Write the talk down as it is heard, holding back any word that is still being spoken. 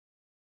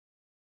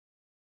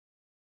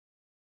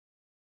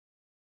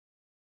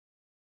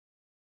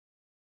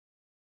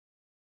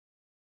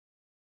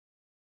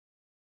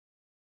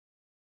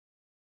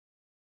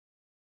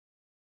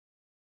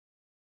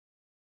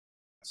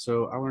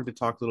So I wanted to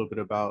talk a little bit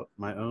about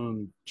my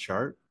own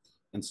chart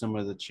and some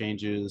of the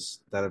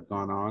changes that have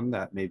gone on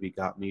that maybe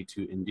got me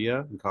to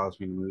India and caused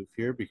me to move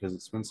here because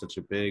it's been such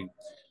a big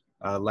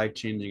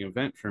life-changing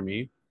event for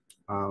me,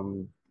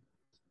 um,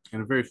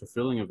 and a very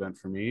fulfilling event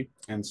for me.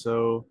 And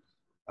so,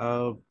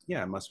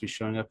 yeah, it must be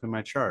showing up in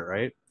my chart,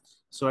 right?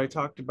 So I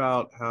talked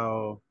about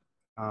how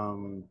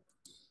um,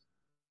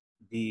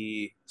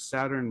 the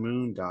Saturn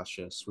Moon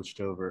Dasha switched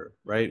over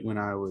right when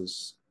I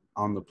was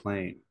on the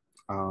plane.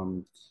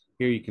 Um,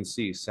 Here you can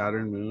see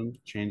Saturn Moon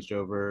changed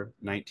over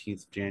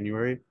 19th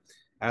January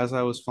as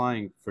I was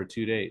flying for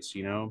 2 days,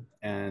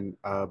 And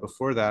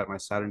before that, my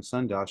Saturn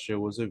Sun Dasha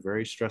was a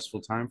very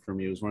stressful time for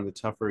me. It was one of the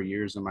tougher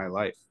years of my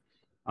life.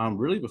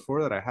 Really,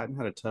 before that, I hadn't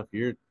had a tough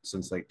year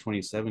since like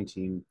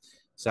 2017.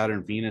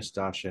 Saturn Venus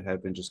Dasha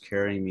had been just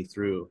carrying me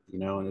through,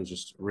 and it was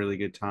just a really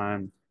good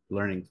time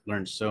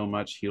learned so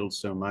much, healed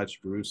so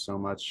much, grew so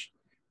much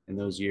in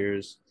those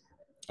years.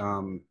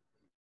 Um,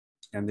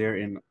 and they're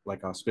in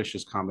like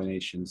auspicious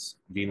combinations.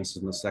 Venus is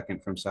in the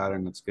second from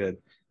Saturn. That's good.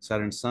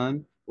 Saturn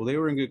Sun. Well, they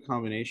were in good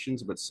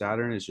combinations, but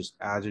Saturn is just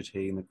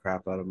agitating the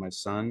crap out of my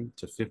Sun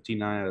to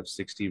 59 out of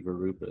 60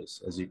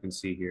 Varupas, as you can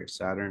see here.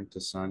 Saturn to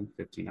Sun,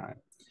 59.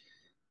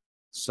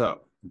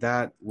 So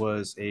that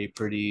was a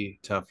pretty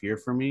tough year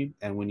for me.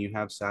 And when you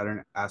have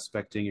Saturn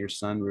aspecting your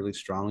sun really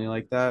strongly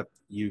like that,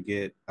 you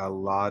get a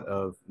lot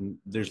of,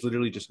 there's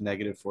literally just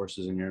negative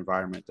forces in your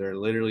environment. There are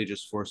literally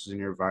just forces in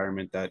your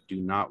environment that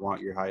do not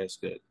want your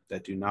highest good,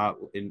 that do not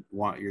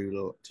want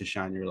you to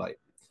shine your light.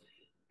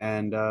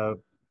 And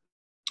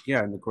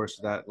yeah, in the course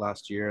of that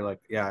last year, like,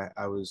 yeah,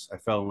 I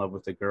fell in love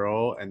with a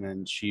girl, and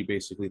then she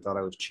basically thought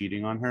I was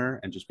cheating on her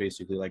and just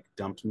basically like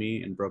dumped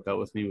me and broke up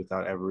with me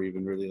without ever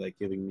even really like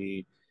giving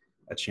me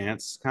a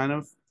chance, kind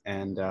of.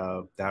 And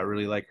that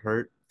really like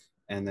hurt.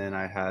 And then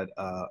I had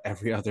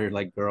every other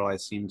like girl I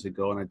seemed to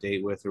go on a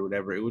date with or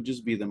whatever. It would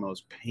just be the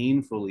most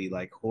painfully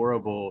like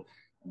horrible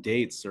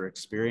dates or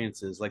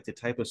experiences, like the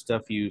type of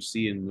stuff you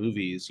see in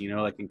movies,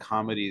 like in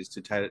comedies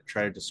to try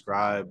to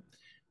describe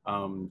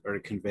or to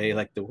convey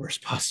like the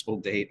worst possible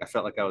date. I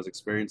felt like I was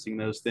experiencing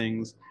those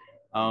things.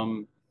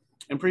 Um,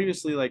 and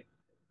previously, like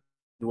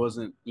it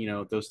wasn't,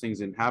 those things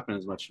didn't happen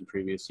as much in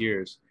previous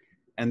years.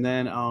 And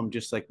then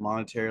just like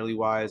monetarily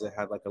wise, I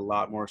had like a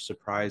lot more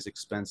surprise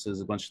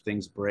expenses, a bunch of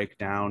things break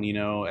down,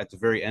 at the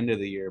very end of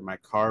the year, my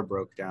car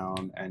broke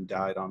down and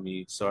died on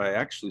me. So I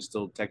actually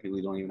still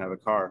technically don't even have a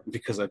car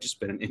because I've just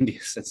been in India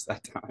since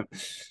that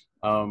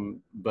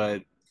time.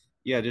 But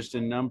yeah, just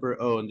a number.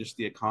 Oh, and just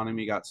the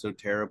economy got so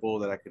terrible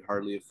that I could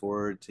hardly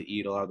afford to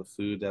eat a lot of the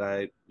food that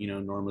I,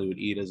 normally would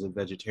eat as a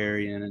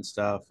vegetarian and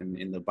stuff. And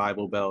in the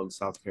Bible Belt in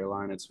South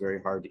Carolina, it's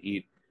very hard to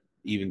eat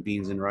even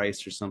beans and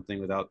rice or something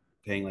without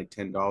paying like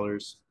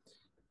 $10.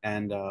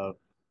 And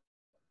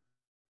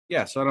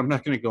yeah, so I'm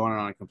not going to go on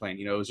and complain.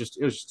 It was just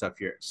a tough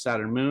year.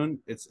 Saturn Moon,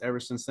 it's ever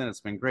since then it's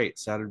been great.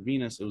 Saturn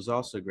Venus, it was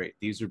also great.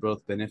 These are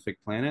both benefic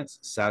planets.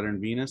 Saturn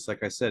Venus,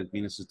 like I said,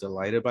 Venus is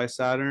delighted by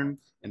Saturn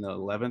in the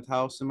 11th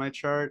house in my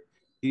chart.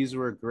 These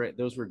were great.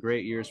 Those were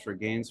great years for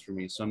gains for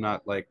me. So I'm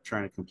not like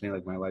trying to complain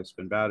like my life's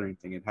been bad or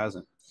anything. It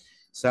hasn't.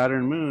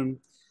 Saturn Moon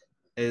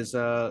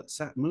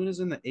Moon is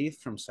in the eighth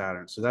from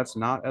Saturn, so that's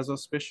not as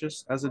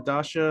auspicious as a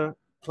dasha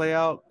play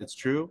out. It's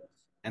true,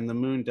 and the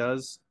Moon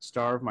does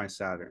starve my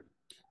Saturn.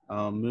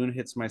 Moon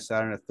hits my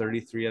Saturn at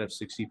 33 out of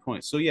 60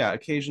 points. So yeah,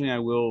 occasionally I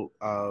will,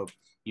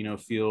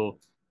 feel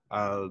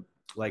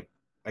like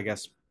I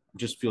guess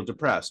just feel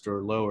depressed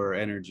or lower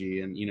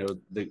energy, and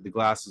the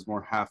glass is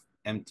more half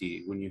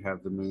empty when you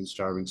have the Moon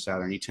starving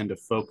Saturn. You tend to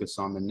focus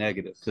on the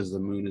negative because the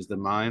Moon is the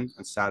mind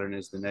and Saturn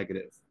is the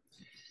negative.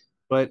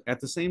 But at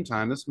the same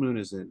time, this moon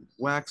is in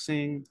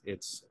waxing.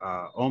 It's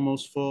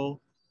almost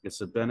full. It's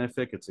a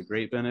benefic. It's a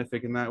great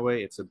benefic in that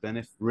way. It's a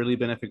really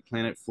benefic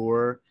planet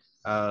for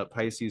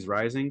Pisces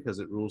rising because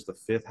it rules the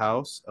fifth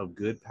house of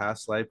good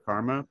past life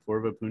karma,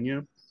 Purva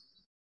Punya.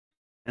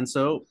 And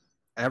so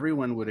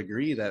everyone would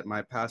agree that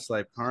my past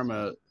life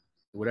karma,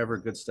 whatever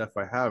good stuff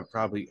I have,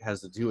 probably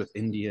has to do with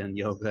India and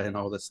yoga and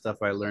all the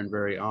stuff I learned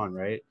very on,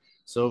 right?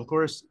 So of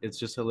course it's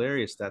just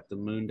hilarious that the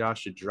moon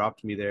dasha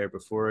dropped me there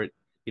before it,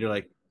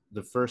 like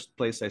the first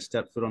place I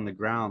stepped foot on the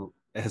ground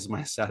as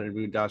my Saturn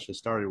moon dasha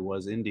started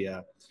was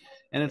India.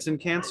 And it's in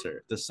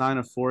Cancer, the sign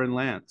of foreign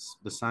lands,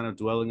 the sign of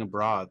dwelling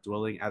abroad,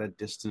 dwelling at a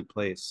distant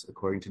place,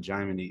 according to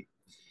Jaimini.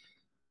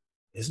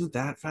 Isn't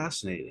that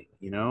fascinating,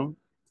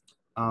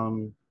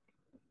 Um,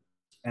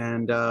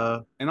 and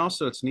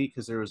also it's neat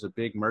because there was a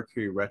big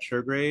Mercury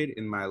retrograde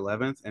in my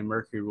 11th, and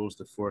Mercury rules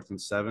the fourth and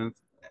seventh.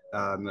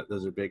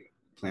 Those are big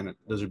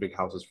those are big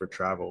houses for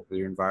travel, for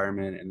your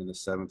environment, and then the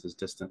seventh is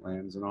distant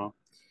lands and all.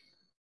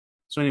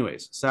 So,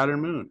 anyways,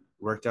 Saturn Moon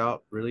worked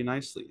out really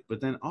nicely. But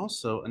then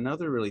also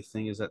another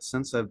interesting is that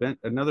since I've been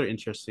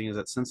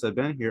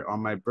here on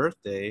my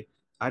birthday,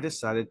 I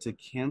decided to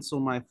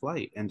cancel my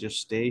flight and just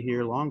stay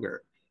here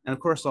longer. And of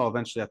course, I'll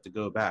eventually have to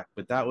go back,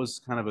 but that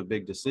was kind of a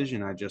big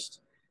decision.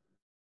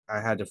 I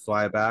had to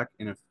fly back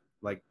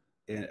like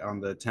on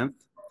the 10th,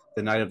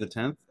 the night of the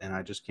 10th, and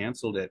I just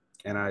canceled it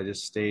and I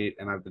just stayed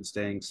and I've been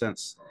staying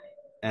since.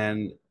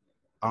 And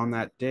on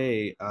that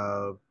day,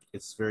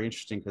 it's very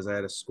interesting because I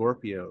had a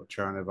Scorpio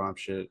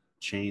Charanavamsha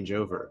change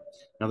over.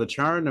 Now, the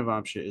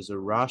Charanavamsha is a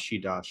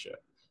Rashi Dasha.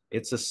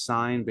 It's a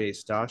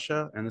sign-based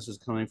dasha, and this is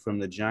coming from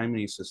the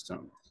Jaimini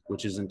system,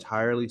 which is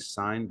entirely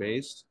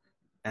sign-based.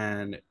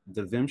 And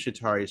the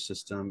Vimshottari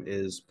system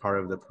is part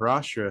of the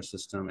Parashara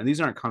system. And these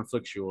aren't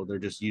conflictual, they're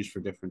just used for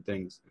different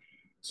things.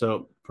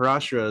 So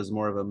Parashara is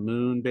more of a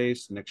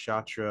moon-based,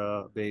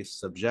 nakshatra-based,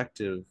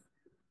 subjective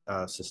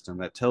system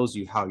that tells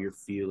you how you're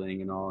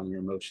feeling and all and your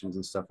emotions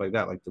and stuff like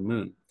that, like the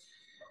moon.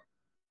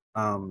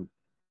 Um,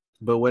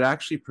 but what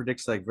actually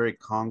predicts like very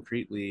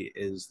concretely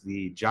is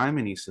the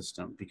Jaimini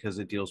system because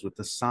it deals with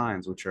the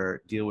signs, which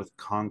are deal with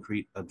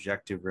concrete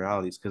objective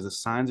realities because the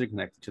signs are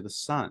connected to the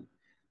sun.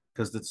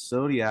 Because the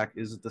zodiac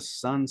is the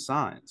sun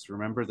signs.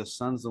 Remember, the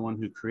sun's the one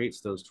who creates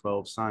those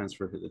 12 signs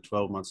for the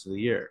 12 months of the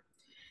year.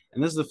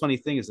 And this is the funny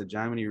thing is that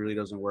Jaimini really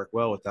doesn't work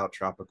well without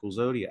tropical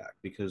zodiac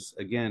because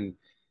again,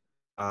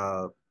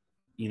 uh,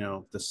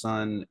 the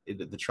sun,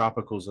 the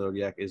tropical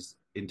zodiac is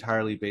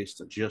entirely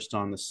based just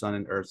on the sun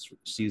and earth's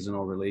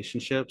seasonal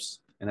relationships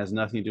and has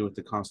nothing to do with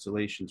the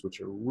constellations,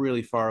 which are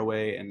really far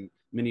away. And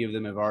many of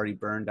them have already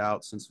burned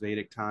out since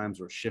Vedic times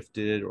or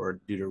shifted or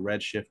due to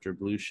red shift or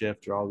blue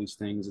shift or all these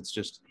things. It's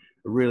just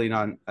really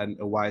not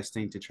a wise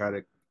thing to try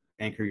to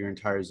anchor your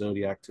entire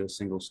zodiac to a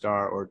single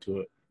star or to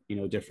a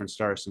different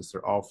stars since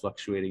they're all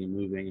fluctuating and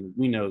moving. And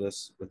we know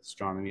this with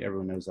astronomy,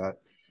 everyone knows that.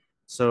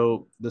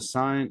 So the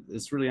sign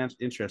is really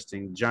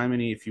interesting.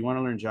 Jaimini, if you want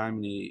to learn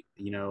Jaimini,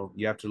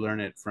 you have to learn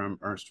it from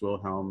Ernst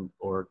Wilhelm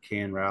or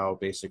Kan Rao.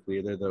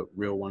 Basically, they're the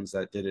real ones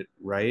that did it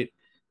right.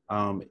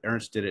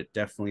 Ernst did it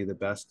definitely the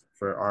best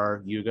for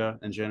our yuga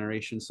and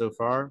generation so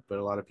far, but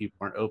a lot of people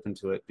aren't open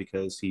to it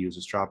because he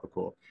uses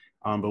tropical.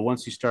 But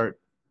once you start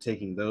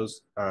taking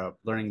those,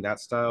 learning that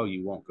style,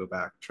 you won't go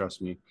back.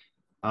 Trust me.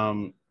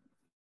 Um,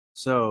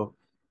 so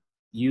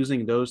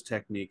using those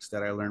techniques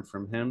that I learned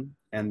from him.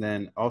 And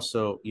then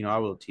also, I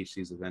will teach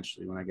these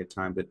eventually when I get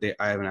time, but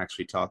I haven't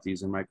actually taught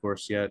these in my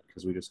course yet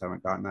because we just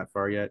haven't gotten that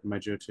far yet in my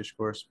jyotish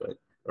course,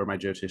 or my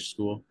jyotish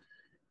school.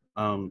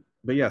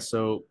 But yeah,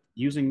 so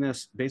using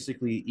this,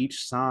 basically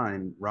each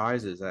sign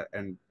rises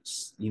and,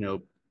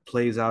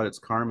 plays out its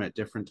karma at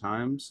different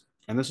times.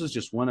 And this is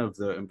just one of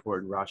the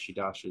important Rashi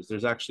dashas.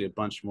 There's actually a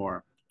bunch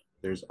more.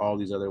 There's all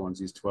these other ones,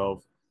 these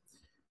 12.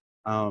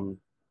 Um,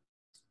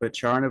 but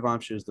Char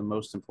Navamsha is the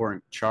most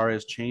important. Char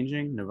is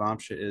changing.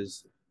 Navamsha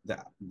is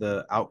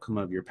the outcome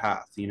of your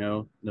path.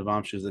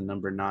 Navamsha is the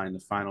number 9, the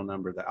final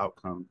number, the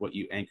outcome, what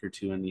you anchor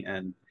to in the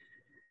end.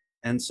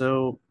 And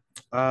so,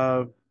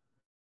 uh,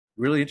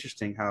 really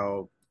interesting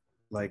how,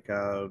 like,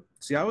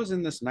 see, I was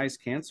in this nice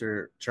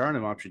Cancer Char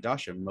Navamsha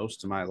Dasha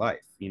most of my life,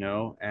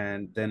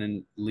 and then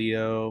in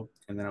Leo,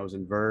 and then I was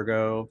in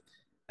Virgo,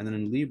 and then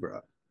in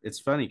Libra. It's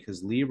funny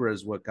because Libra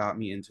is what got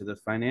me into the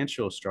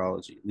financial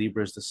astrology.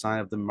 Libra is the sign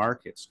of the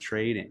markets,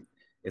 trading.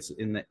 It's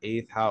in the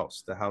 8th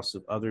house, the house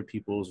of other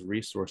people's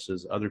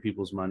resources, other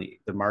people's money,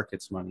 the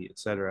market's money,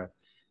 etc.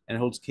 And it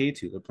holds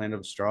Ketu, the planet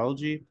of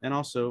astrology, and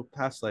also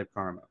past life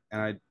karma.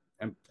 And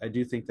I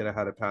do think that I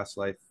had a past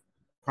life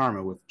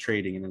karma with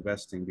trading and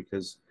investing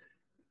because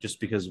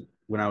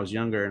when I was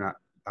younger and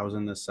I was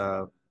in this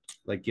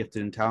like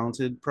gifted and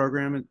talented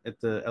program at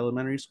the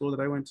elementary school that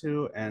I went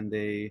to, and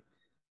they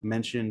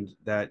mentioned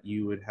that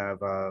you would have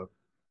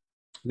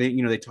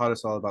they taught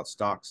us all about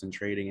stocks and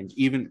trading, and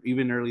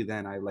even early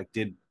then I like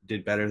did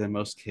better than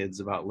most kids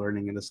about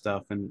learning the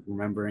stuff and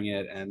remembering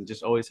it, and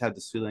just always had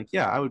this feeling like,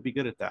 yeah, I would be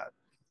good at that.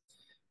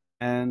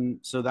 And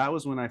so that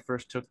was when I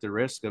first took the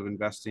risk of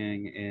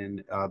investing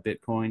in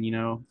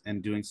Bitcoin,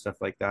 and doing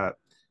stuff like that.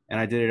 And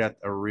I did it at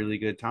a really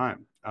good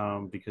time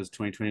because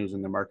 2020 was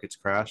when the markets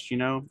crashed,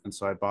 and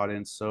so I bought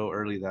in so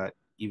early that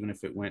even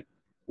if it went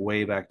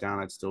way back down,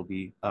 I'd still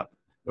be up.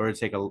 Or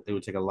it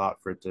would take a lot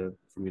for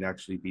me to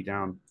actually be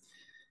down.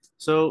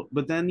 So,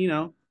 but then,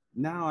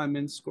 now I'm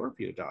in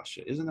Scorpio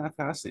Dasha. Isn't that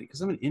fascinating?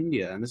 Because I'm in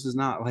India and this is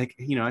not like,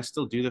 I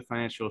still do the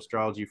financial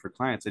astrology for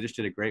clients. I just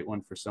did a great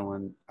one for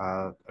someone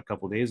a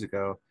couple days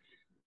ago.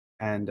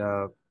 And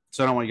so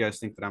I don't want you guys to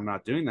think that I'm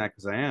not doing that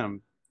because I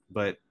am,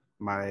 but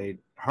my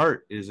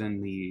heart is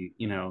in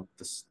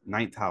this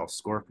 9th house,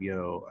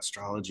 Scorpio,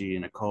 astrology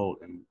and occult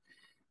and,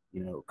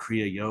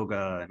 Kriya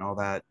yoga and all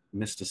that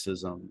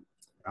mysticism.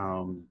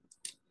 Um,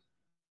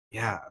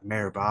 yeah,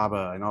 Mayor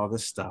Baba and all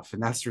this stuff.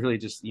 And that's really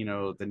just,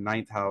 the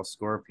 9th house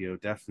Scorpio,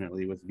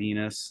 definitely with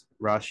Venus,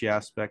 Rashi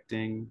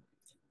aspecting,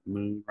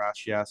 Moon,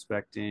 Rashi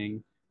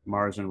aspecting,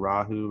 Mars and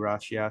Rahu,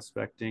 Rashi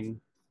aspecting.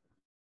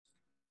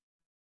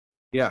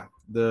 Yeah,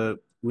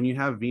 when you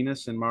have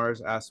Venus and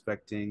Mars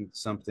aspecting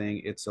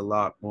something, it's a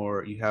lot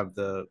more, you have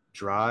the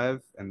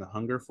drive and the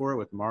hunger for it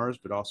with Mars,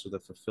 but also the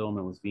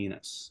fulfillment with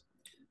Venus.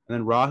 And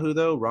then Rahu,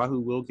 though,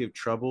 Rahu will give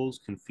troubles,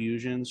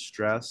 confusion,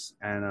 stress,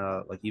 and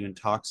like even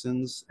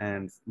toxins,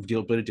 and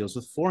but it deals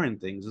with foreign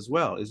things as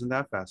well. Isn't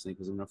that fascinating?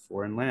 Because I'm in a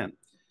foreign land,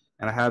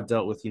 and I have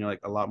dealt with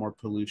like a lot more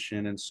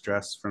pollution and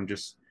stress from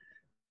just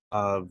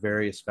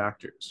various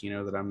factors,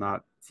 that I'm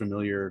not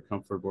familiar,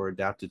 comfortable, or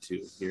adapted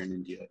to here in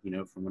India.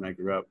 From when I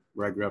grew up.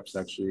 Where I grew up is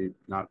actually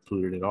not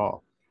polluted at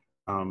all.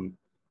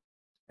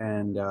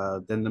 And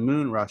then the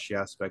moon Rashi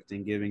aspect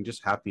and giving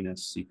just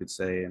happiness, you could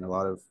say, and a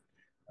lot of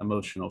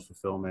emotional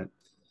fulfillment.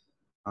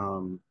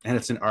 And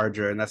it's an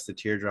Ardra, and that's the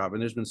teardrop.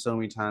 And there's been so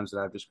many times that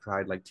I've just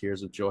cried like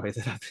tears of joy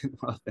that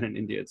while I've been in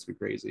India. It's been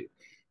crazy.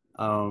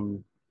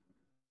 Um,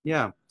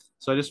 yeah.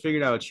 So I just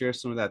figured I would share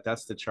some of that.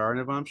 That's the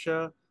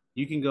Charanavamsa.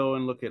 You can go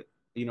and look at,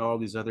 all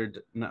these other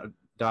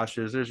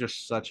dashas. There's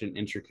just such an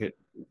intricate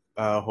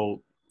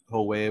whole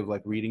way of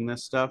like reading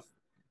this stuff.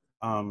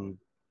 Um,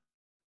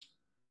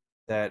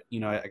 that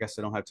I guess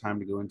I don't have time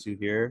to go into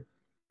here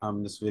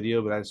this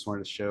video, but I just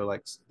wanted to show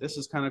like this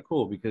is kind of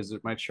cool because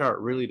my chart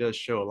really does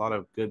show a lot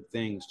of good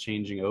things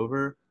changing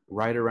over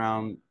right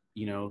around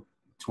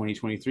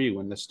 2023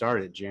 when this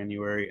started,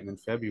 January and then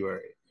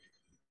February,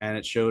 and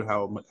it showed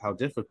how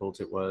difficult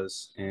it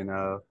was in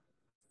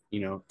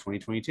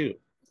 2022.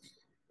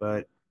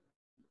 But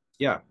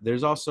yeah,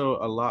 there's also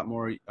a lot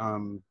more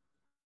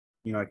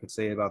I could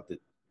say about the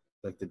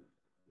like the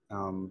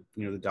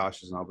the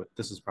dashas and all, but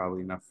this is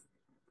probably enough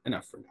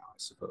for now, I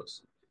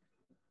suppose.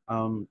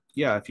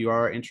 Yeah, if you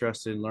are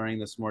interested in learning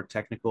this more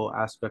technical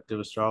aspect of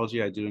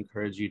astrology, I do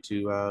encourage you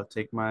to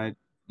take my,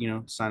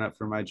 sign up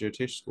for my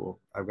jyotish school.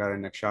 I've got a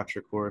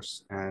nakshatra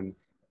course and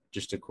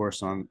just a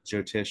course on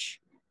jyotish,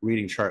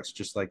 reading charts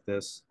just like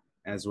this,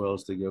 as well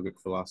as the yogic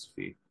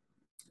philosophy,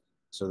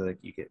 so that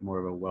you get more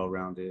of a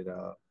well-rounded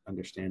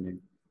understanding.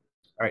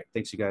 All right,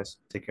 thanks, you guys.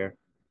 Take care.